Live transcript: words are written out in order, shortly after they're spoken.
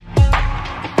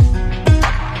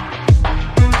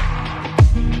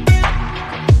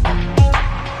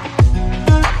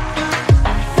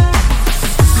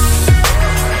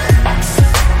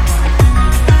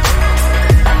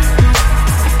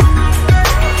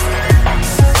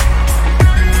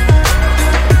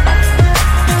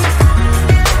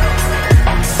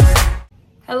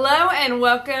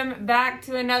Welcome back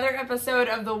to another episode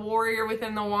of The Warrior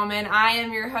Within the Woman. I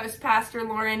am your host, Pastor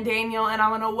Lauren Daniel, and I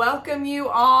want to welcome you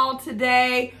all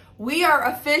today. We are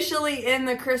officially in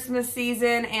the Christmas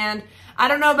season, and I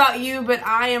don't know about you, but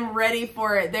I am ready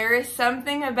for it. There is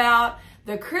something about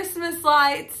the Christmas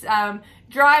lights,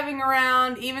 driving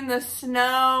around, even the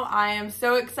snow. I am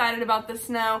so excited about the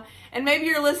snow. And maybe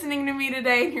you're listening to me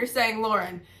today and you're saying,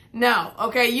 Lauren, no,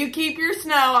 okay, you keep your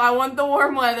snow. I want the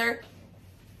warm weather.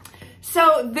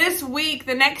 So this week,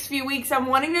 the next few weeks, I'm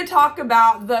wanting to talk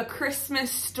about the Christmas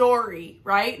story,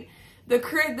 right?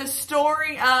 The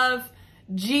story of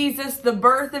Jesus, the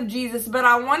birth of Jesus, but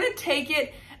I want to take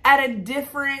it at a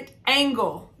different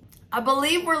angle. I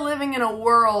believe we're living in a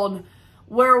world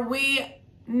where we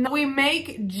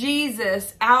make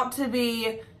Jesus out to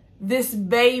be this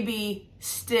baby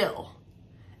still.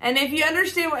 And if you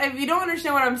don't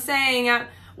understand what I'm saying,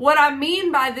 what I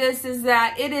mean by this is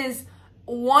that it is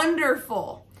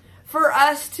wonderful for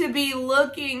us to be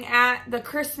looking at the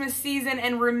Christmas season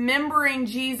and remembering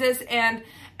Jesus and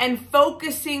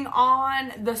focusing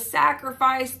on the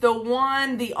sacrifice, the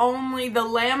one, the only, the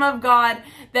Lamb of God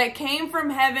that came from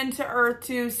heaven to earth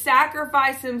to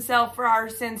sacrifice himself for our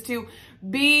sins, to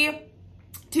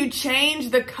change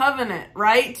the covenant,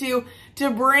 right? To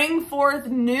bring forth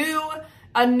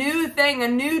a new thing, a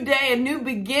new day, a new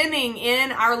beginning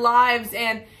in our lives.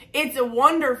 And it's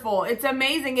wonderful. It's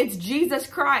amazing. It's Jesus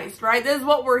Christ, right? This is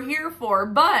what we're here for.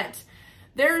 But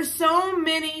there's so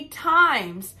many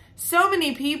times, so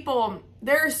many people,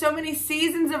 there are so many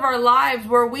seasons of our lives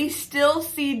where we still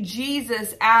see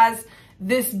Jesus as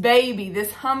this baby,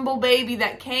 this humble baby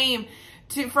that came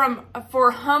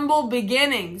for humble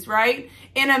beginnings, right?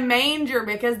 In a manger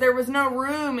because there was no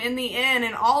room in the inn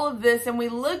and all of this. And we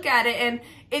look at it and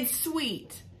it's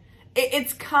sweet.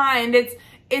 It's kind.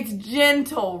 It's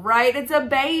gentle, right? It's a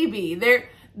baby.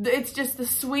 It's just a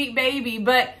sweet baby.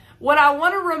 But what I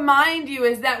want to remind you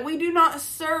is that we do not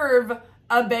serve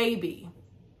a baby.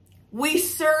 We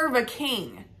serve a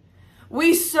king.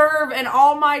 We serve an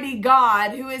almighty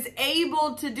God who is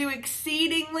able to do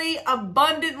exceedingly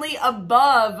abundantly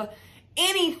above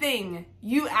anything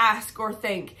you ask or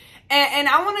think. And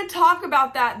I want to talk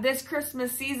about that this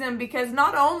Christmas season because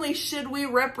not only should we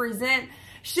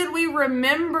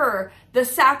remember the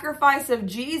sacrifice of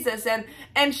Jesus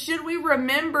and should we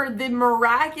remember the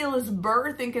miraculous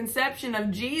birth and conception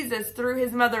of Jesus through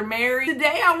his mother Mary.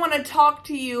 Today I want to talk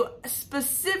to you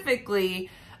specifically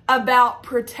about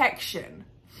protection.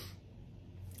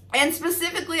 And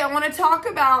specifically I want to talk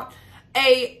about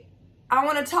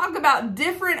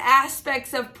different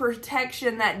aspects of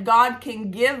protection that God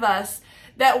can give us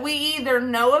that we either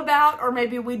know about or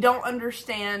maybe we don't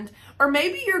understand. Or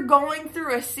maybe you're going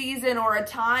through a season or a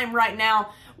time right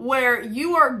now where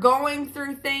you are going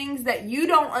through things that you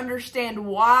don't understand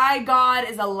why God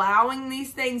is allowing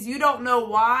these things. You don't know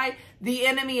why the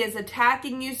enemy is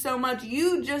attacking you so much.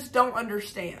 You just don't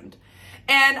understand.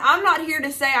 And I'm not here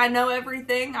to say I know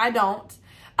everything. I don't.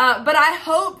 But I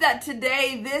hope that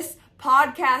today this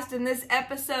podcast and this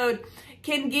episode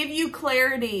can give you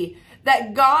clarity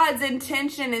that God's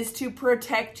intention is to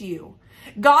protect you.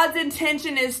 God's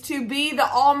intention is to be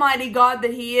the almighty God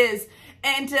that he is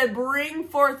and to bring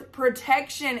forth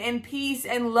protection and peace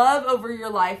and love over your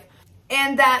life,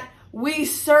 and that we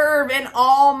serve an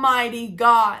almighty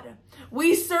God.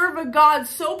 We serve a God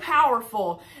so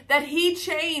powerful that he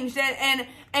changed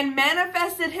and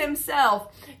manifested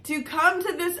himself to come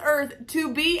to this earth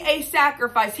to be a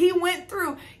sacrifice. He went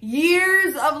through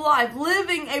years of life,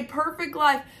 living a perfect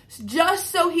life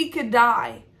just so he could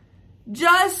die.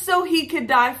 Just so he could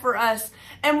die for us.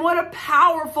 And what a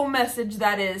powerful message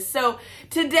that is. So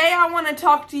today I want to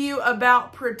talk to you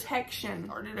about protection.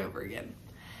 Start it over again.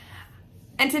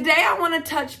 And today I want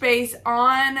to touch base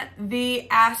on the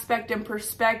aspect and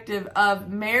perspective of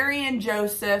Mary and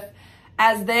Joseph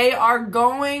as they are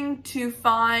going to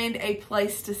find a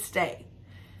place to stay.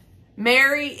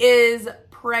 Mary is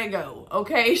prego,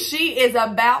 okay? She is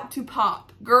about to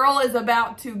pop. Girl is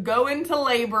about to go into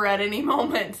labor at any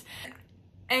moment.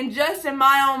 And just in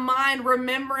my own mind,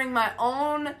 remembering my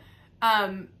own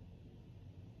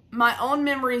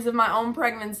memories of my own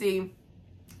pregnancy,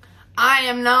 I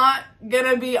am not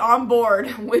gonna be on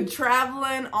board with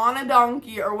traveling on a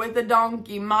donkey or with a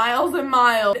donkey miles and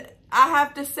miles. I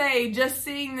have to say, just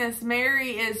seeing this,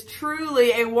 Mary is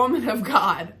truly a woman of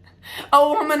God. A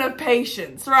woman of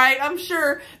patience, right? I'm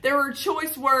sure there were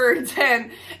choice words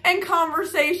and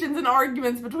conversations and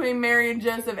arguments between Mary and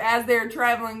Joseph as they're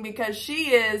traveling because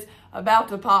she is about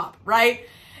to pop, right?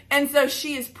 And so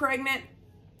she is pregnant.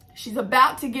 She's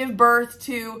about to give birth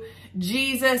to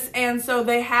Jesus, and so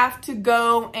they have to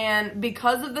go, and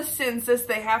because of the census,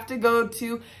 they have to go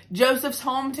to Joseph's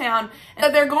hometown. And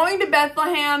so they're going to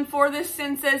Bethlehem for this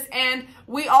census, and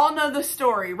we all know the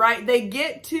story, right? They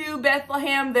get to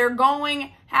Bethlehem, they're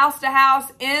going house to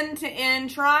house, end to end,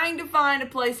 trying to find a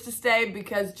place to stay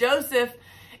because Joseph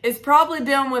is probably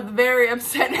dealing with a very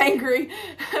upset, angry,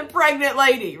 pregnant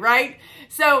lady, right?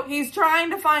 So he's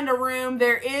trying to find a room.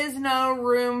 There is no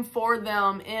room for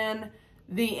them in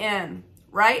the inn,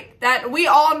 right? That we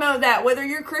all know that, whether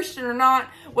you're Christian or not,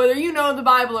 whether you know the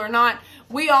Bible or not,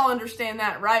 we all understand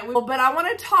that, right? But I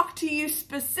want to talk to you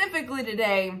specifically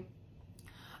today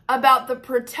about the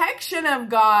protection of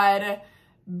God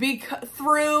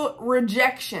through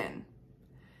rejection.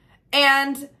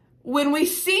 And when we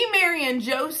see Mary and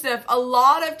Joseph, a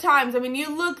lot of times, I mean,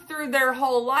 you look through their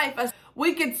whole life,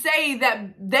 we could say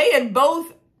that they had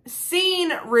both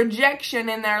seen rejection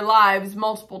in their lives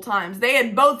multiple times. They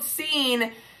had both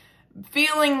seen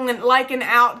feeling like an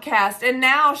outcast, and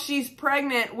now she's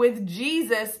pregnant with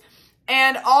Jesus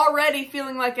and already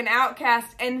feeling like an outcast.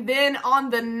 And then on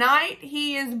the night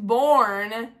he's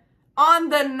born,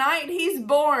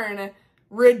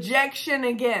 rejection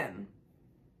again.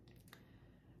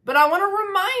 But I want to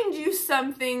remind you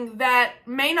something that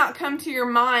may not come to your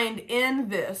mind in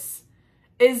this,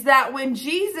 is that when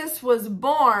Jesus was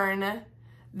born,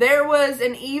 there was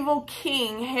an evil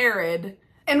king, Herod.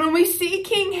 And when we see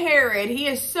King Herod, he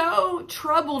is so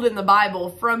troubled in the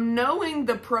Bible from knowing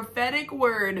the prophetic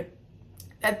word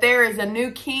that there is a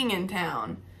new king in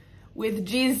town with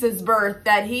Jesus' birth,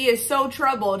 that he is so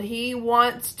troubled, he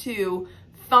wants to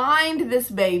find this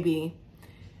baby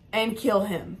and kill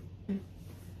him.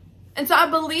 And so I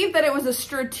believe that it was a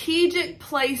strategic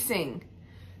placing,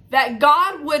 that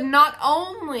God would not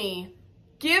only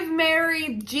give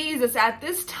Mary Jesus at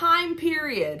this time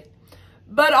period,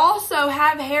 but also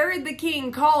have Herod the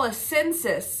king call a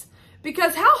census.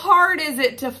 Because how hard is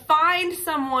it to find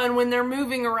someone when they're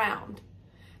moving around?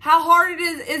 How hard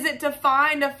is it to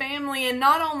find a family? And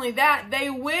not only that, they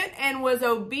went and was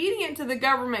obedient to the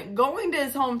government, going to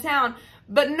his hometown,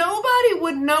 but nobody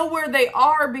would know where they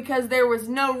are because there was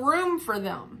no room for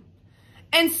them.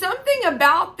 And something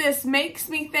about this makes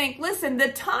me think, listen, the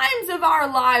times of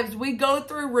our lives we go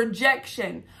through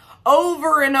rejection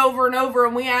over and over and over,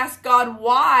 and we ask God,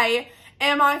 why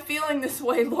am I feeling this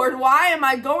way, Lord? Why am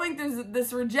I going through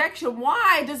this rejection?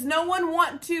 Why does no one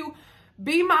want to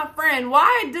be my friend?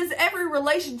 Why does every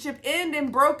relationship end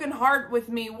in broken heart with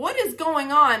me? What is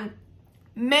going on?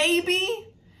 Maybe,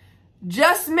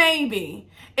 just maybe,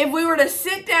 if we were to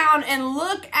sit down and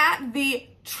look at the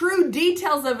true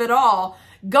details of it all,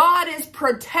 God is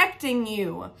protecting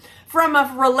you from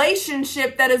a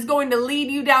relationship that is going to lead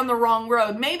you down the wrong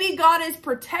road. Maybe God is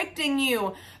protecting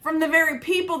you from the very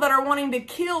people that are wanting to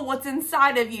kill what's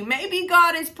inside of you. Maybe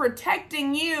God is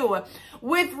protecting you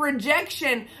with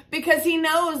rejection because he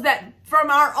knows that from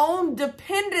our own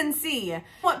dependency,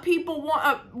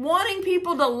 wanting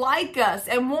people to like us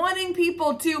and wanting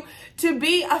people to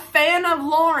be a fan of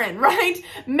Lauren, right?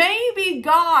 Maybe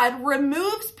God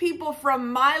removes people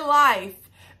from my life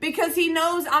because he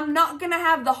knows I'm not going to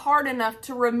have the heart enough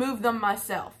to remove them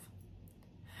myself.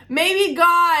 Maybe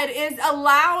God is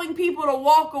allowing people to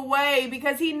walk away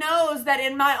because he knows that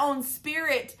in my own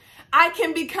spirit, I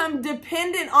can become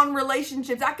dependent on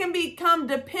relationships. I can become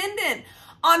dependent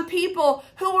on people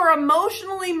who are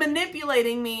emotionally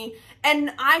manipulating me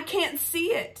and I can't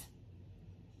see it.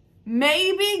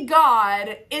 Maybe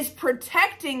God is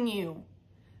protecting you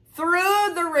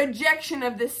through the rejection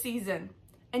of this season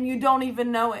and you don't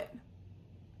even know it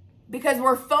because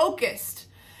we're focused.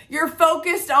 You're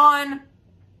focused on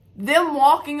them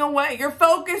walking away. You're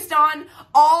focused on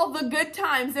all the good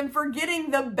times and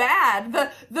forgetting the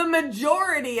bad, the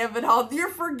majority of it all. You're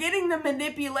forgetting the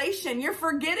manipulation. You're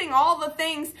forgetting all the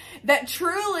things that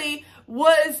truly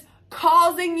was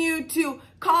causing to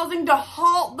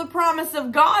halt the promise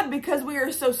of God because we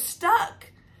are so stuck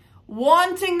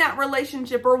wanting that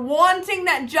relationship or wanting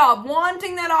that job,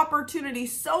 wanting that opportunity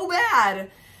so bad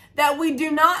that we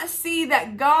do not see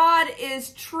that God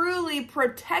is truly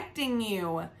protecting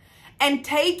you and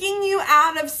taking you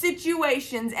out of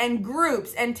situations and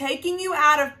groups and taking you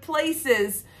out of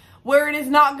places where it is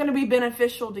not going to be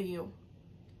beneficial to you.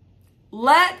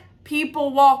 Let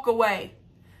people walk away.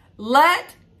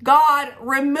 Let God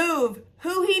remove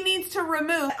who he needs to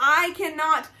remove. I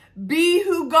cannot be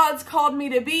who God's called me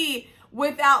to be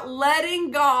without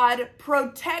letting God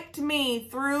protect me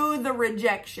through the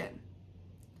rejection.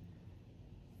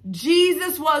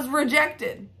 Jesus was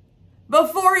rejected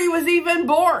before he was even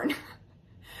born.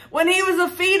 When he was a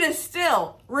fetus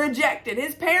still, rejected.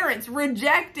 His parents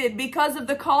rejected because of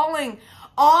the calling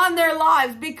on their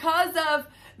lives, because of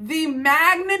the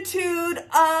magnitude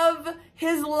of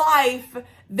his life.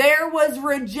 There was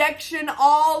rejection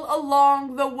all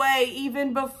along the way,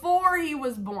 even before he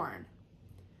was born.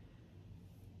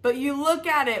 But you look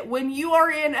at it, when you are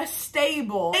in a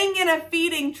stable, hanging in a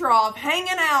feeding trough,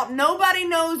 hanging out, nobody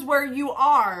knows where you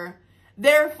are.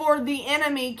 Therefore, the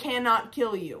enemy cannot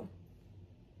kill you.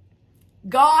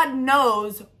 God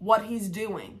knows what he's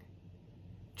doing.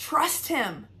 Trust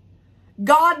him.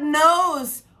 God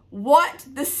knows what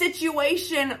the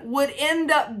situation would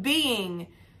end up being.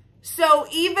 So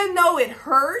even though it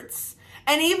hurts,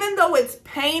 and even though it's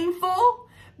painful,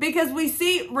 because we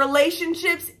see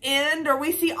relationships end, or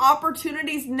we see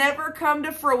opportunities never come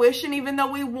to fruition, even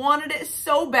though we wanted it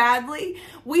so badly,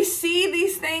 we see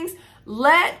these things.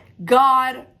 Let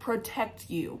God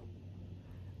protect you.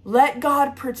 Let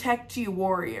God protect you,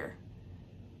 warrior.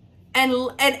 And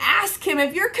ask him,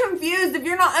 if you're confused, if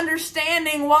you're not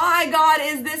understanding why, God,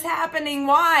 is this happening?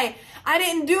 Why? I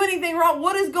didn't do anything wrong.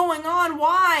 What is going on?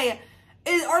 Why?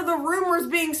 Are the rumors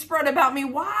being spread about me?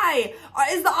 Why?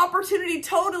 Is the opportunity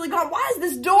totally gone? Why is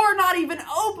this door not even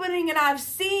opening? And I've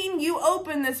seen you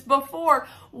open this before.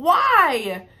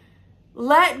 Why?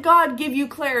 Let God give you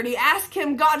clarity. Ask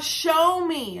him, God, show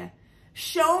me.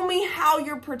 Show me how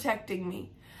you're protecting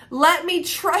me. Let me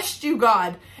trust you,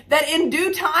 God, that in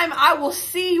due time I will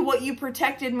see what you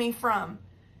protected me from.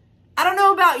 I don't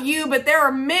know about you, but there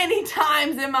are many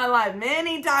times in my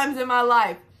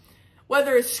life,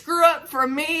 whether it's screw up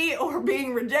from me or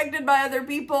being rejected by other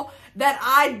people, that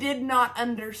I did not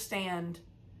understand.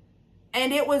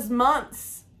 And it was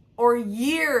months or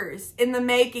years in the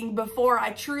making before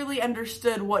I truly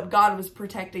understood what God was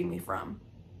protecting me from.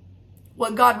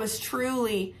 What God was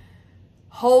truly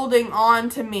holding on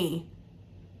to me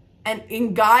and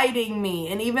in guiding me.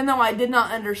 And even though I did not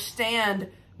understand,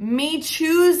 me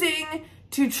choosing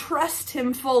to trust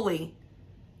him fully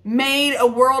made a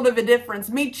world of a difference.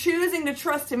 Me choosing to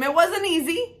trust him. It wasn't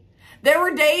easy. There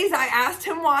were days I asked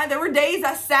him why. There were days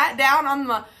I sat down on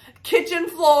the kitchen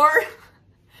floor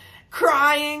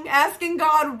crying, asking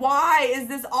God, why is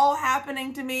this all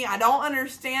happening to me? I don't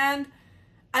understand.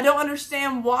 I don't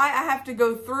understand why I have to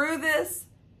go through this.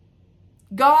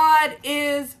 God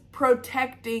is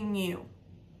protecting you.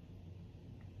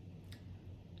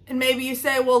 And maybe you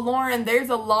say, well, Lauren, there's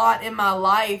a lot in my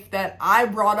life that I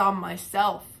brought on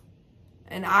myself.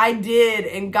 And I did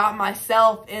and got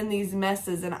myself in these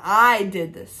messes, and I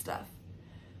did this stuff.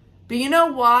 But you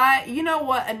know why? You know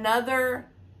what? Another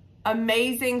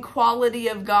amazing quality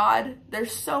of God,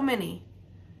 there's so many.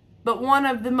 But one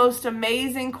of the most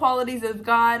amazing qualities of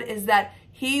God is that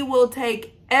he will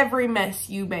take every mess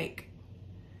you make.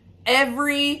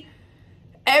 Every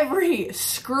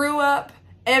screw up,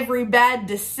 every bad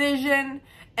decision,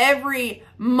 every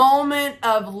moment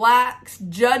of lax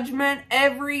judgment,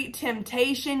 every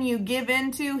temptation you give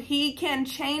into, he can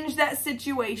change that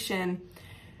situation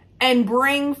and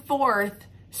bring forth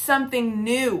something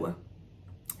new,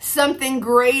 something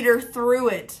greater through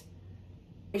it.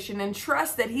 And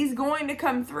trust that he's going to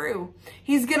come through.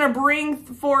 He's going to bring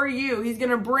for you. He's going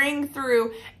to bring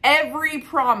through every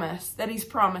promise that he's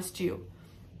promised you.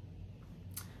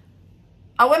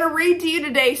 I want to read to you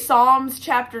today Psalms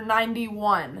chapter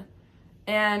 91.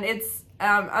 And it's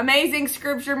amazing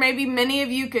scripture. Maybe many of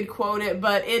you could quote it,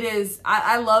 but it is,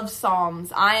 I love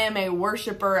Psalms. I am a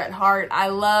worshiper at heart. I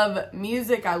love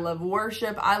music. I love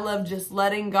worship. I love just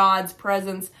letting God's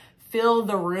presence fill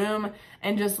the room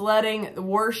and just letting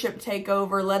worship take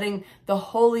over, letting the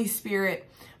Holy Spirit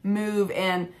move.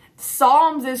 And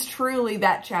Psalms is truly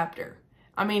that chapter.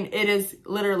 I mean, it is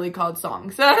literally called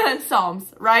songs.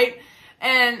 Psalms, right?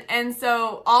 And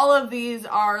so all of these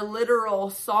are literal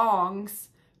songs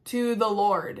to the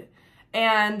Lord.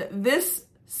 And this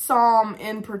psalm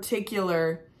in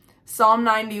particular, Psalm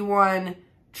 91,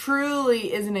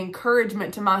 truly is an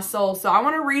encouragement to my soul. So I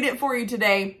want to read it for you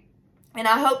today. And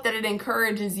I hope that it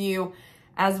encourages you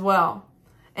as well.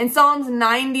 In Psalms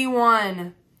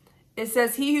 91, it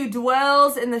says, "He who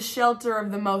dwells in the shelter of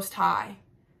the Most High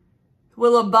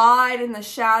will abide in the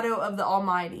shadow of the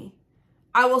Almighty.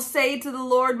 I will say to the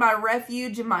Lord, my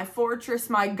refuge and my fortress,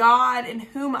 my God, in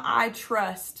whom I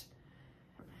trust.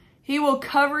 He will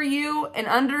cover you, and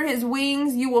under his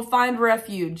wings you will find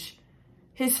refuge.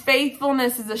 His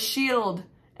faithfulness is a shield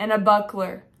and a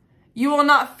buckler. You will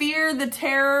not fear the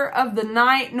terror of the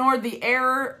night, nor the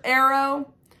arrow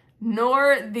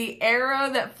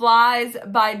that flies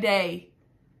by day,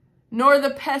 nor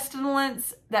the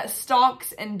pestilence that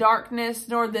stalks in darkness,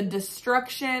 nor the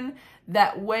destruction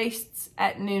that wastes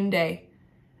at noonday.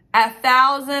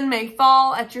 1,000 may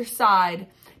fall at your side,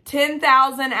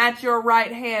 10,000 at your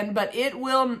right hand, but it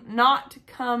will not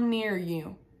come near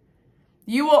you.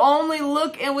 You will only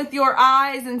look in with your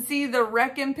eyes and see the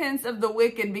recompense of the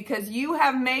wicked, because you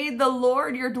have made the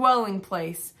Lord your dwelling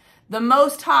place, the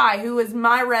Most High, who is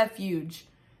my refuge.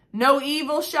 No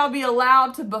evil shall be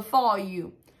allowed to befall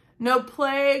you, no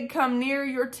plague come near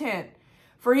your tent.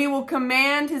 For he will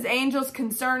command his angels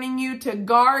concerning you to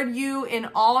guard you in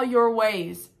all your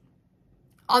ways.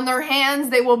 On their hands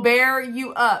they will bear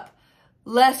you up,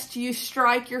 lest you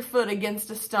strike your foot against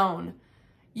a stone.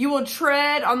 You will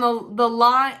tread on the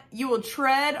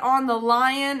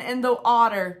lion and the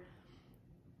otter,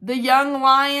 the young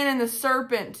lion and the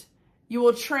serpent you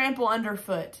will trample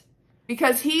underfoot.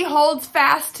 Because he holds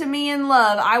fast to me in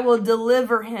love, I will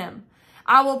deliver him.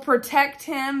 I will protect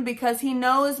him because he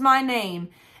knows my name.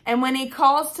 And when he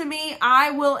calls to me,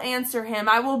 I will answer him.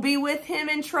 I will be with him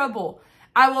in trouble.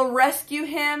 I will rescue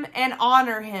him and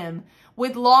honor him.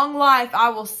 With long life, I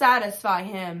will satisfy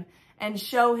him and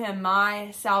show him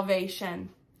my salvation.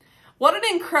 What an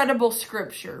incredible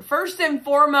scripture. First and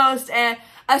foremost,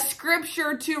 a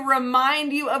scripture to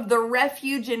remind you of the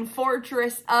refuge and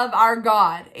fortress of our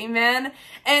God. Amen.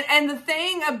 And the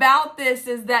thing about this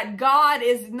is that God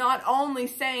is not only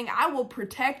saying, I will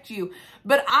protect you,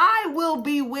 but I will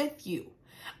be with you.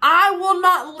 I will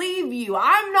not leave you.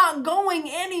 I'm not going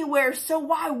anywhere, so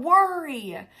why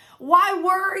worry? Why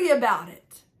worry about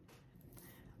it?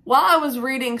 While I was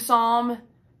reading Psalm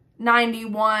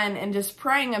 91 and just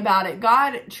praying about it,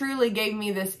 God truly gave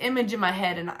me this image in my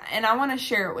head, and I want to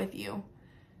share it with you.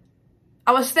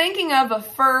 I was thinking of a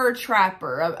fur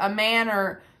trapper, a man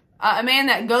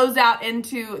that goes out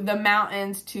into the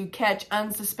mountains to catch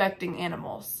unsuspecting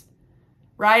animals,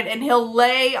 right? And he'll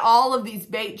lay all of these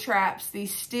bait traps,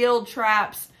 these steel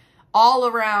traps all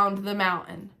around the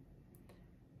mountain.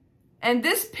 And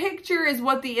this picture is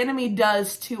what the enemy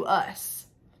does to us.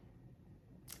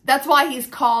 That's why he's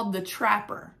called the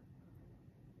trapper.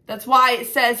 That's why it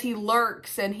says he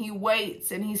lurks and he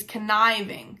waits and he's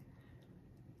conniving.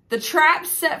 The traps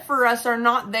set for us are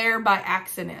not there by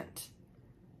accident.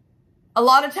 A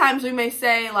lot of times we may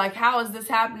say, like, how is this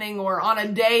happening? Or on a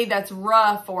day that's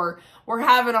rough, or we're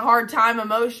having a hard time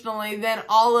emotionally, then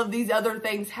all of these other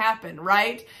things happen,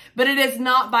 right? But it is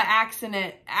not by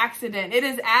accident. It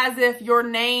is as if your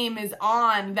name is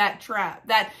on that trap,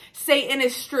 that Satan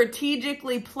is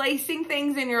strategically placing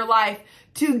things in your life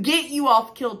to get you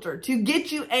off kilter, to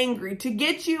get you angry, to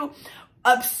get you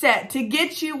upset, to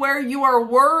get you where you are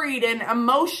worried and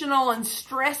emotional and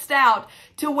stressed out,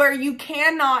 to where you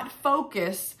cannot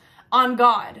focus on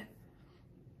God.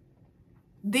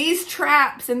 These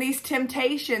traps and these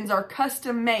temptations are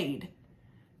custom made,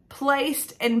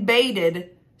 placed and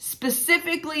baited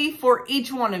specifically for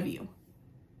each one of you.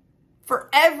 For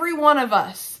every one of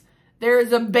us, there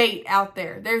is a bait out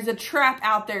there. There's a trap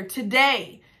out there.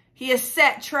 Today, he has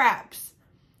set traps.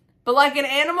 But like an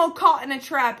animal caught in a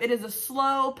trap, it is a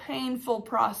slow, painful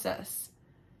process.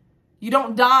 You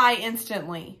don't die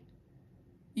instantly.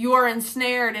 You are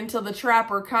ensnared until the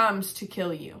trapper comes to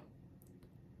kill you.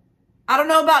 I don't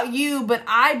know about you, but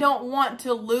I don't want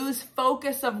to lose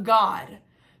focus of God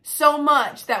so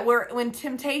much that when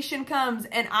temptation comes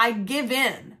and I give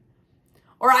in,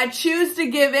 or I choose to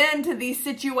give in to these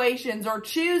situations, or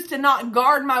choose to not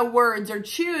guard my words, or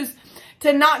choose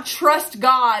to not trust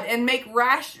God and make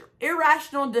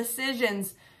irrational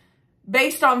decisions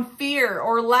based on fear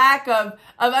or lack of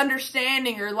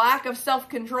understanding or lack of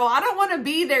self-control. I don't want to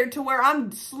be there to where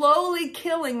I'm slowly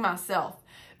killing myself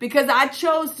because I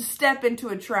chose to step into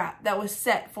a trap that was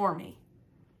set for me.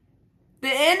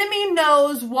 The enemy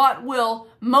knows what will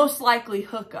most likely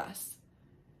hook us.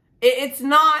 It's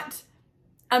not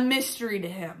a mystery to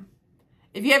him.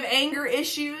 If you have anger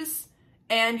issues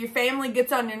and your family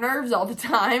gets on your nerves all the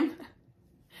time,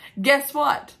 guess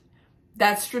what?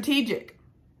 That's strategic.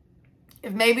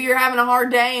 If maybe you're having a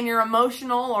hard day and you're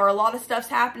emotional, or a lot of stuff's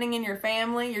happening in your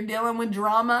family, you're dealing with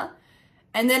drama,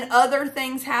 and then other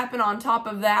things happen on top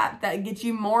of that get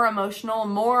you more emotional,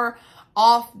 more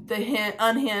off the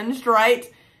unhinged, right?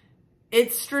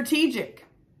 It's strategic.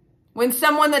 When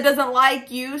someone that doesn't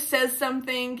like you says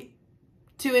something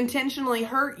to intentionally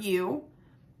hurt you,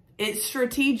 it's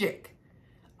strategic.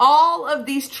 All of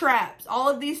these traps, all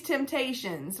of these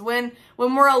temptations, when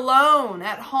we're alone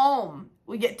at home,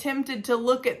 we get tempted to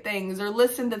look at things or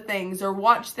listen to things or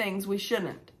watch things we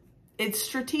shouldn't. It's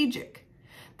strategic.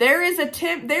 There is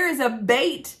a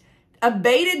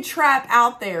baited trap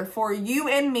out there for you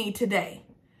and me today.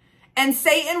 And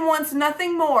Satan wants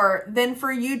nothing more than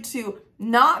for you to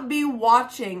not be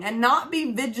watching and not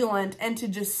be vigilant and to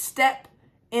just step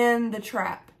in the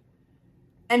trap.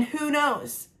 And who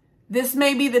knows? This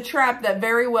may be the trap that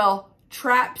very well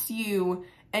traps you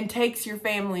and takes your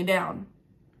family down.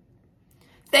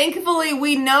 Thankfully,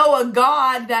 we know a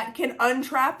God that can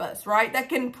untrap us, right? That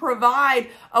can provide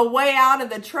a way out of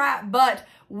the trap, but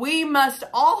we must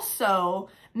also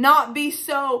not be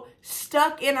so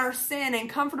stuck in our sin and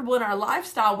comfortable in our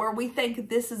lifestyle where we think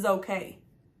this is okay.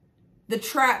 The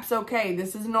trap's okay.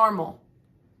 This is normal.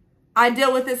 I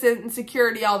deal with this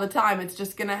insecurity all the time. It's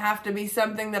just going to have to be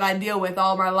something that I deal with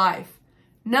all my life.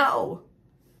 No.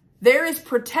 There is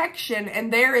protection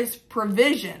and there is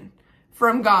provision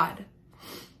from God.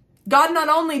 God not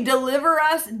only delivers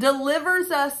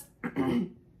us.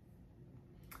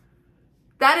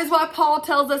 That is why Paul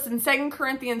tells us in 2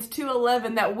 Corinthians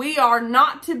 2:11 that we are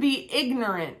not to be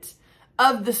ignorant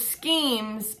of the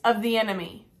schemes of the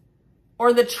enemy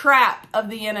or the trap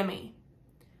of the enemy.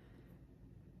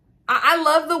 I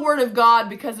love the word of God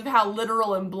because of how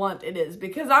literal and blunt it is,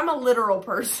 because I'm a literal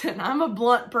person. I'm a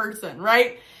blunt person,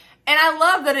 right? And I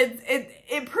love that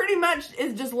it pretty much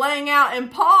is just laying out,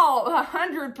 and Paul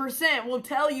 100% will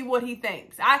tell you what he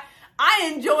thinks.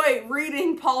 I enjoy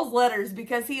reading Paul's letters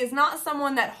because he is not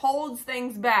someone that holds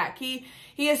things back. He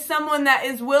is someone that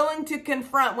is willing to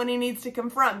confront when he needs to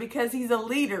confront because he's a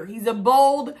leader. He's a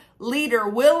bold leader,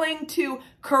 willing to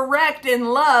correct in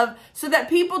love so that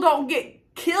people don't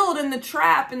get killed in the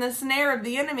trap and the snare of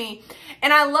the enemy.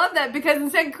 And I love that because in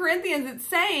 2 Corinthians it's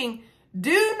saying,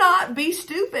 do not be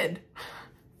stupid.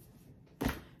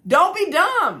 Don't be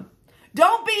dumb.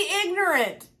 Don't be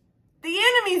ignorant. The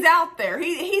enemy's out there.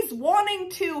 He's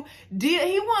wanting to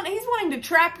he's wanting to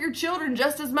trap your children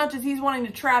just as much as he's wanting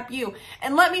to trap you.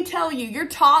 And let me tell you, your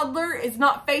toddler is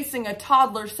not facing a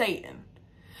toddler Satan.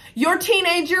 Your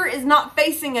teenager is not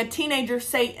facing a teenager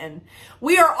Satan.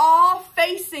 We are all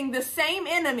facing the same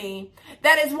enemy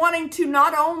that is wanting to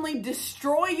not only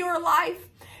destroy your life,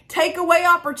 take away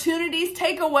opportunities,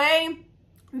 take away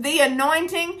the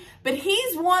anointing, but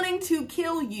he's wanting to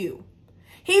kill you.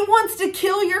 He wants to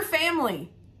kill your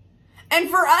family. And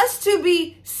for us to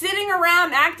be sitting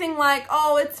around acting like,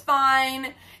 oh, it's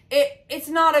fine. It's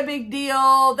not a big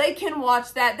deal. They can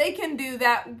watch that. They can do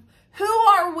that. Who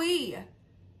are we?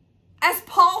 As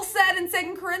Paul said in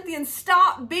 2 Corinthians,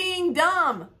 stop being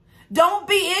dumb. Don't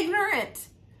be ignorant.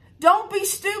 Don't be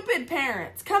stupid,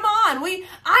 parents. Come on.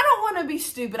 I don't want to be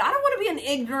stupid. I don't want to be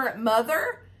an ignorant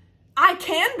mother. I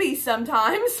can be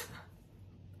sometimes.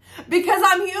 Because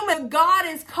I'm human. God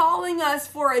is calling us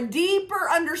for a deeper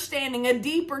understanding, a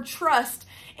deeper trust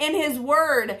in his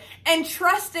word, and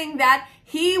trusting that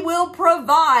he will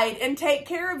provide and take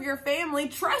care of your family.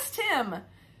 Trust him.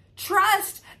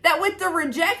 Trust that with the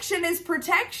rejection is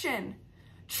protection.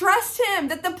 Trust him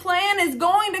that the plan is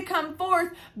going to come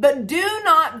forth, but do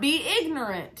not be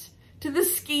ignorant to the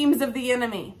schemes of the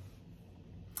enemy.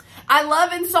 I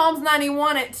love in Psalms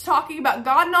 91, it's talking about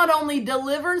God not only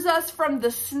delivers us from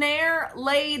the snare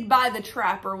laid by the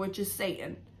trapper, which is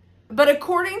Satan, but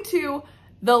according to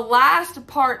the last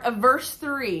part of verse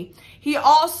 3, he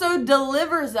also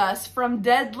delivers us from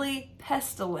deadly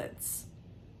pestilence.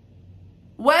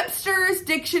 Webster's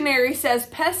dictionary says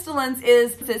pestilence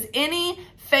says any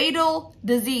fatal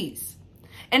disease,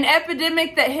 an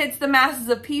epidemic that hits the masses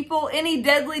of people, any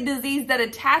deadly disease that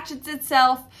attaches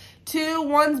itself to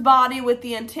one's body with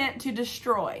the intent to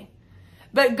destroy.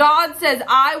 But God says,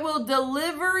 I will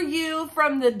deliver you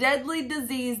from the deadly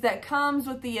disease that comes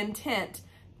with the intent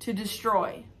to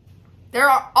destroy. There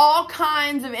are all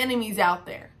kinds of enemies out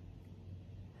there.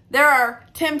 There are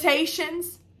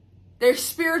temptations. There's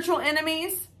spiritual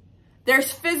enemies.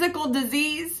 There's physical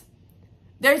disease.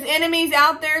 There's enemies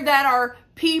out there that are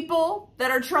people that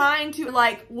are trying to,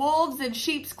 like wolves in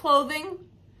sheep's clothing,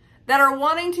 that are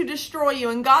wanting to destroy you.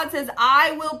 And God says,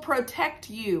 I will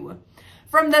protect you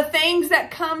from the things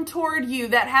that come toward you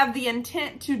that have the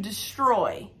intent to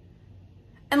destroy.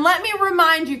 And let me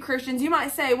remind you, Christians, you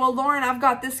might say, well, Lauren, I've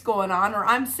got this going on, or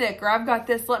I'm sick, or I've got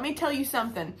this. Let me tell you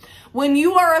something. When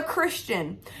you are a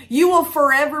Christian, you will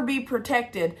forever be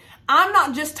protected. I'm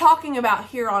not just talking about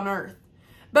here on earth,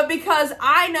 but because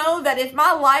I know that if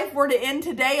my life were to end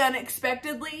today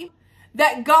unexpectedly,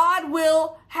 that God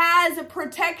has a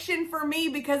protection for me,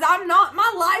 because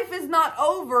my life is not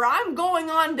over. I'm going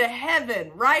on to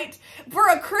heaven, right? For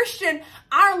a Christian,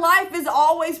 our life is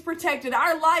always protected.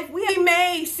 Our life, we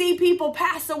may see people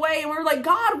pass away and we're like,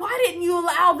 God, why didn't you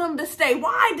allow them to stay?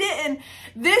 Why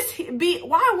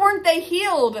weren't they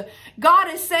healed?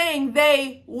 God is saying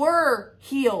they were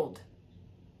healed.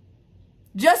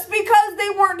 Just because they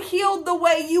weren't healed the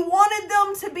way you wanted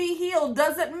them to be healed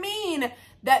doesn't mean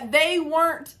that they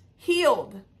weren't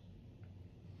healed.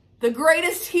 The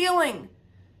greatest healing,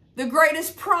 the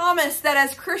greatest promise that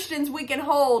as Christians we can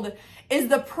hold is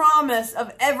the promise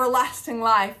of everlasting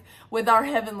life with our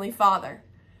Heavenly Father.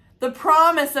 The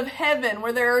promise of heaven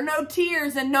where there are no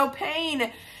tears and no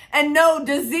pain and no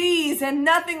disease and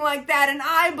nothing like that. And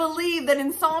I believe that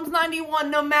in Psalms 91,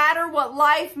 no matter what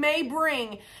life may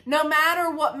bring, no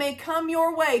matter what may come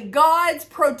your way, God's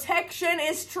protection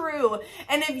is true.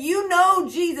 And if you know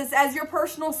Jesus as your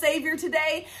personal Savior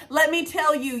today, let me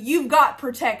tell you, you've got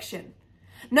protection.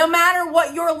 No matter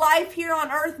what your life here on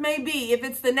earth may be, if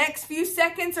it's the next few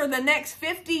seconds or the next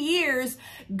 50 years,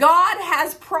 God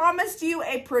has promised you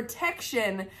a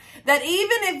protection that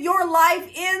even if your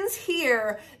life ends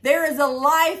here, there is a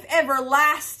life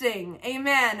everlasting.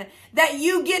 Amen. That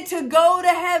you get to go to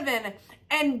heaven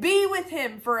and be with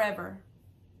Him forever.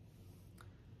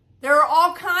 There are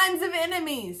all kinds of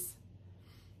enemies.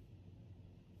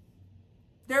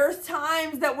 There's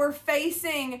times that we're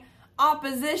facing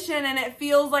opposition and it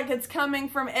feels like it's coming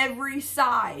from every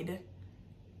side.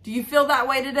 Do you feel that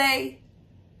way today?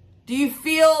 Do you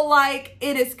feel like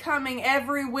it is coming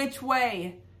every which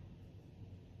way?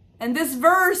 And this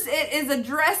verse, it is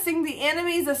addressing the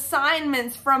enemy's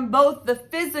assignments from both the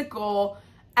physical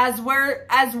as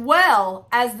well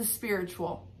as the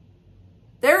spiritual.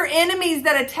 There are enemies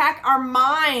that attack our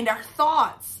mind, our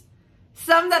thoughts.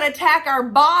 Some that attack our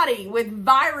body with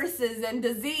viruses and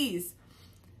disease.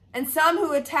 And some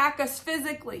who attack us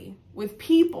physically with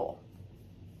people.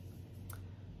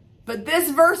 But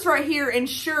this verse right here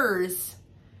ensures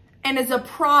and is a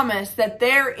promise that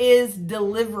there is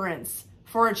deliverance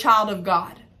for a child of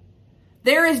God.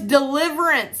 There is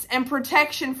deliverance and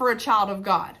protection for a child of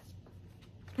God.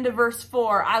 Into verse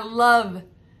 4, I love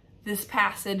this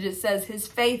passage. It says, His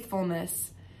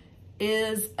faithfulness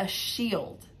is a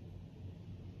shield.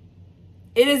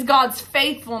 It is God's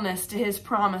faithfulness to His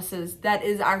promises that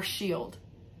is our shield.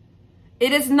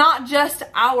 It is not just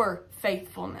our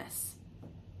faithfulness.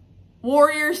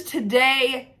 Warriors,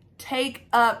 today, take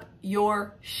up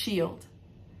your shield.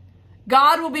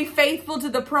 God will be faithful to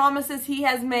the promises He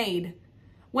has made.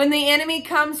 When the enemy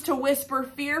comes to whisper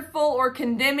fearful or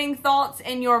condemning thoughts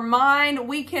in your mind,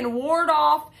 we can ward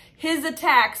off his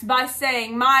attacks by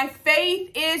saying, my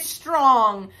faith is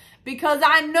strong because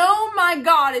I know my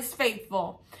God is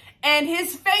faithful and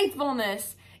His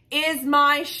faithfulness is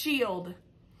my shield.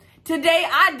 Today,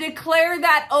 I declare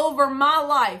that over my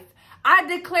life. I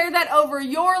declare that over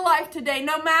your life today.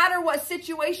 No matter what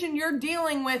situation you're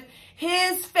dealing with,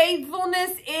 His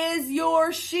faithfulness is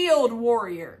your shield,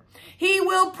 warrior. He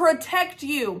will protect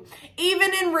you.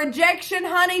 Even in rejection,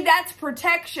 honey, that's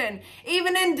protection.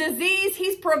 Even in disease,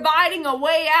 He's providing a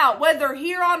way out. Whether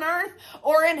here on earth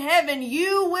or in heaven,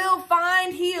 you will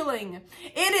find healing.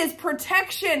 It is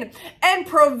protection and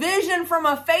provision from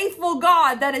a faithful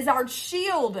God that is our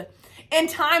shield in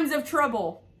times of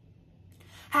trouble.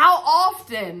 How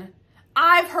often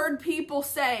I've heard people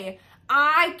say,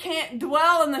 I can't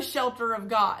dwell in the shelter of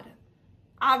God.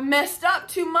 I've messed up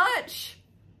too much.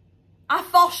 I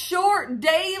fall short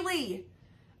daily.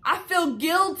 I feel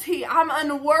guilty. I'm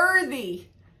unworthy.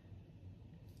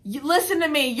 Listen to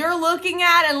me. You're looking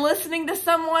at and listening to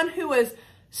someone who is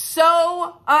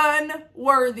so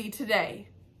unworthy today.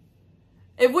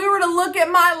 If we were to look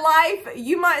at my life,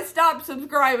 you might stop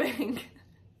subscribing.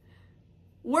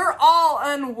 We're all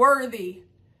unworthy.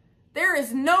 There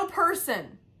is no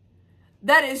person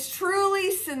that is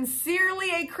truly,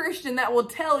 sincerely a Christian that will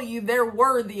tell you they're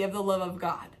worthy of the love of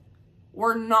God.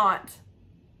 We're not.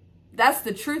 That's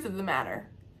the truth of the matter.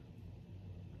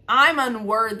 I'm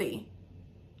unworthy.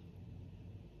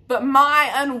 But my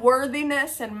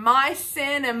unworthiness and my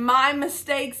sin and my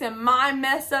mistakes and my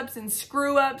mess ups and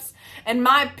screw ups and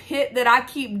my pit that I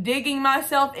keep digging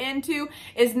myself into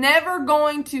is never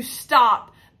going to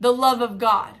stop the love of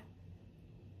God.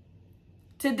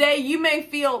 Today you may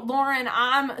feel, Lauren,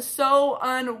 I'm so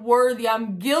unworthy.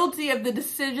 I'm guilty of the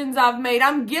decisions I've made.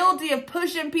 I'm guilty of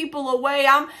pushing people away.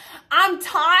 I'm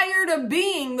tired of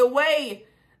being the way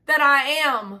that I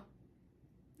am,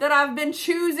 that I've been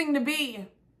choosing to be.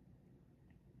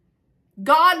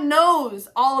 God knows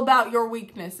all about your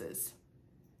weaknesses.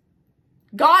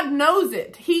 God knows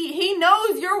it. He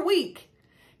knows you're weak.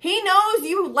 He knows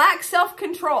you lack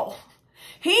self-control.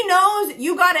 He knows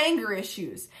you got anger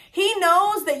issues. He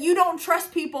knows that you don't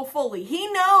trust people fully.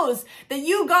 He knows that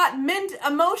you got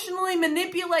emotionally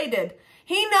manipulated.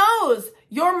 He knows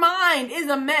your mind is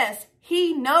a mess.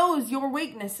 He knows your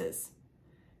weaknesses.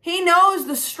 He knows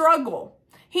the struggle.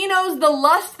 He knows the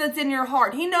lust that's in your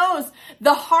heart. He knows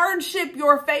the hardship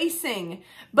you're facing.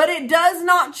 But it does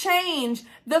not change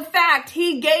the fact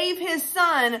He gave His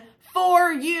Son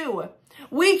for you.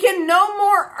 We can no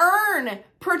more earn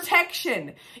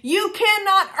protection. You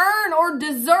cannot earn or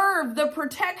deserve the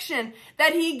protection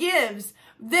that He gives.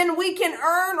 Then we can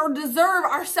earn or deserve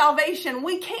our salvation.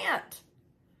 We can't.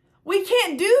 We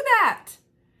can't do that.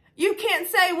 You can't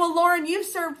say, well, Lauren, you've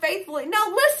served faithfully. No,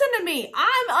 listen to me.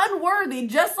 I'm unworthy,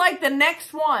 just like the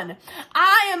next one.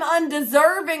 I am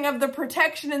undeserving of the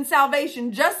protection and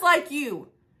salvation, just like you.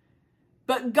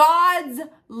 But God's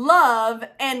love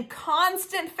and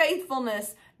constant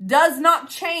faithfulness does not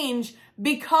change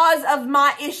because of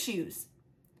my issues.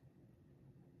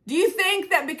 Do you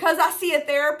think that because I see a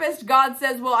therapist, God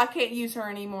says, well, I can't use her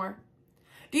anymore?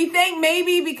 Do you think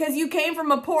maybe because you came from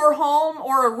a poor home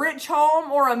or a rich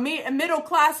home or a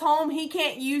middle-class home, He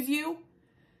can't use you?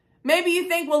 Maybe you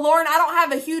think, well, Lauren, I don't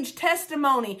have a huge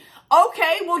testimony.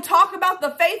 Okay, we'll talk about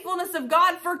the faithfulness of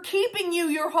God for keeping you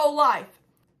your whole life.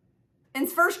 In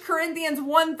 1 Corinthians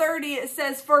 1:30, it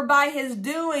says, for by His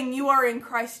doing you are in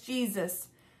Christ Jesus,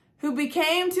 who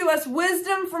became to us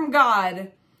wisdom from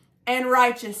God and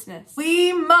righteousness.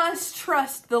 We must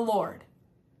trust the Lord.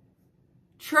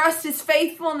 Trust His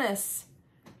faithfulness,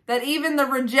 that even the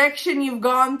rejection you've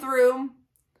gone through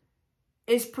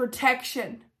is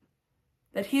protection,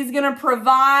 that He's going to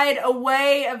provide a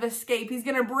way of escape. He's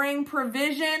going to bring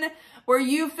provision where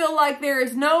you feel like there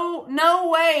is no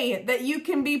way that you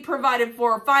can be provided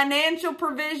for. Financial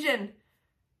provision,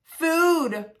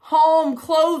 food, home,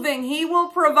 clothing. He will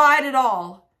provide it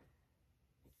all.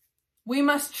 We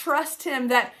must trust Him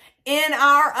that in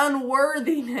our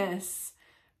unworthiness,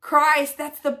 Christ,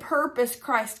 that's the purpose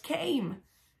Christ came.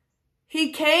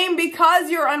 He came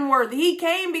because you're unworthy. He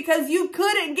came because you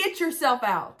couldn't get yourself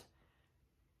out.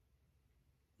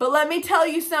 But let me tell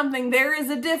you something. There is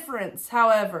a difference,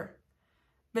 however,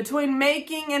 between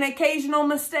making an occasional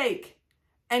mistake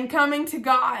and coming to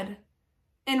God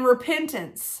in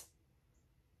repentance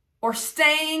or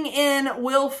staying in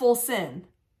willful sin.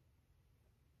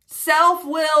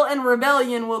 Self-will and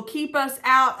rebellion will keep us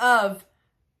out of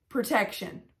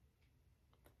protection.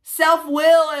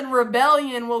 Self-will and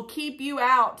rebellion will keep you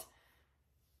out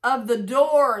of the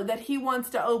door that He wants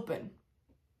to open.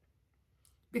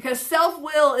 Because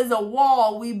self-will is a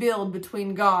wall we build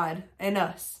between God and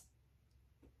us.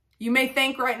 You may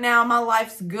think right now, my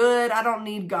life's good. I don't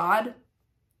need God.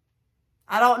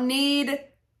 I don't need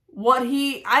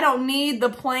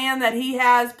the plan that He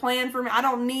has planned for me. I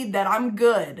don't need that. I'm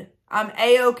good. I'm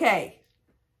A-okay.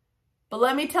 But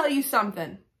let me tell you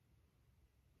something.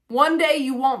 One day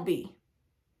you won't be,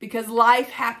 because life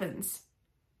happens.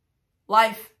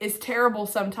 Life is terrible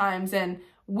sometimes, and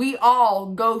we all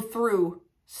go through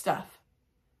stuff.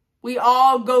 We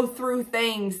all go through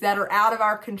things that are out of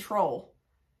our control.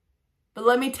 But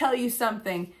let me tell you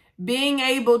something. Being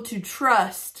able to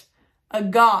trust a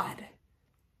God,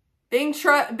 being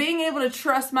able to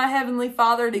trust my Heavenly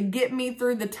Father to get me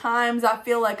through the times I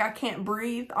feel like I can't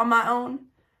breathe on my own,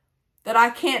 that I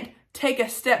can't take a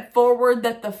step forward,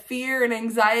 that the fear and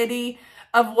anxiety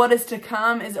of what is to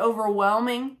come is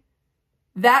overwhelming.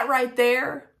 That right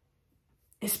there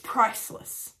is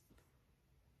priceless.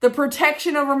 The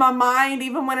protection over my mind,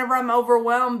 even whenever I'm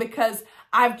overwhelmed, because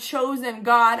I've chosen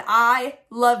God. I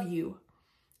love you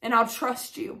and I'll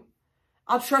trust you.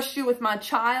 I'll trust you with my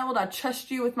child. I'll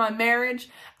trust you with my marriage.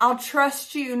 I'll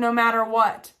trust you no matter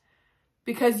what,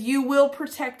 because you will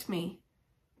protect me.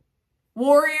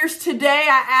 Warriors, today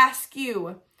I ask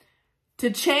you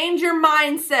to change your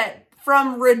mindset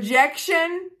from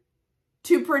rejection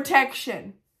to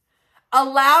protection.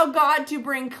 Allow God to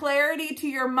bring clarity to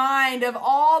your mind of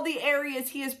all the areas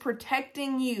He is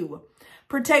protecting you.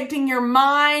 Protecting your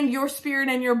mind, your spirit,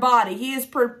 and your body. He is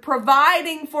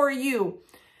providing for you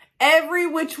every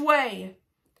which way.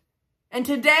 And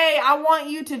today I want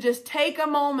you to just take a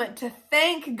moment to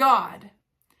thank God.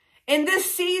 In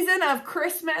this season of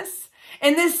Christmas,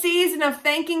 in this season of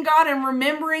thanking God and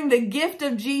remembering the gift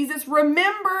of Jesus,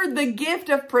 remember the gift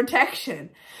of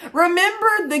protection.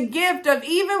 Remember the gift of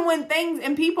even when things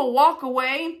and people walk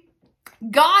away,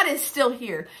 God is still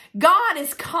here. God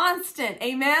is constant.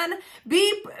 Amen.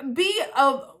 Be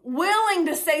willing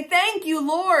to say, thank you,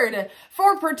 Lord,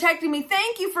 for protecting me.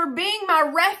 Thank you for being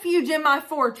my refuge and my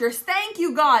fortress. Thank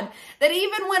you, God, that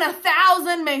even when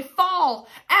 1,000 may fall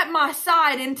at my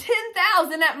side and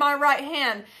 10,000 at my right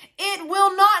hand, it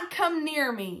will not come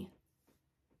near me.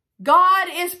 God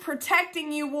is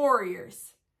protecting you,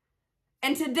 warriors.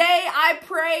 And today I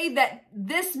pray that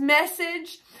this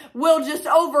message will just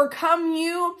overcome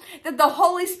you, that the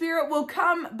Holy Spirit will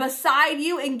come beside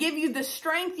you and give you the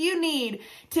strength you need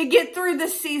to get through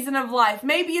this season of life.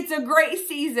 Maybe it's a great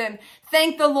season.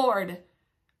 Thank the Lord.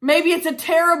 Maybe it's a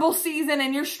terrible season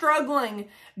and you're struggling.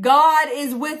 God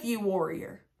is with you,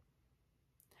 warrior.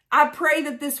 I pray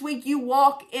that this week you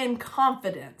walk in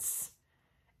confidence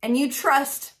and you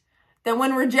trust that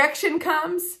when rejection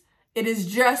comes, it is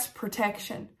just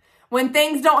protection. When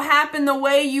things don't happen the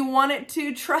way you want it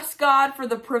to, trust God for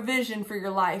the provision for your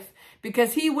life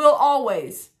because He will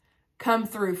always come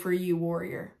through for you,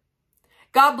 warrior.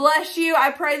 God bless you.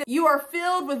 I pray that you are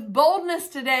filled with boldness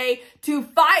today to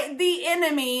fight the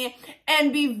enemy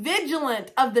and be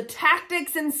vigilant of the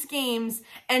tactics and schemes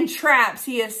and traps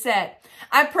he has set.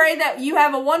 I pray that you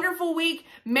have a wonderful week.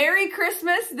 Merry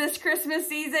Christmas this Christmas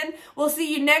season. We'll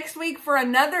see you next week for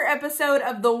another episode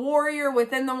of the Warrior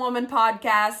Within the Woman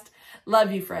podcast.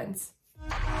 Love you, friends.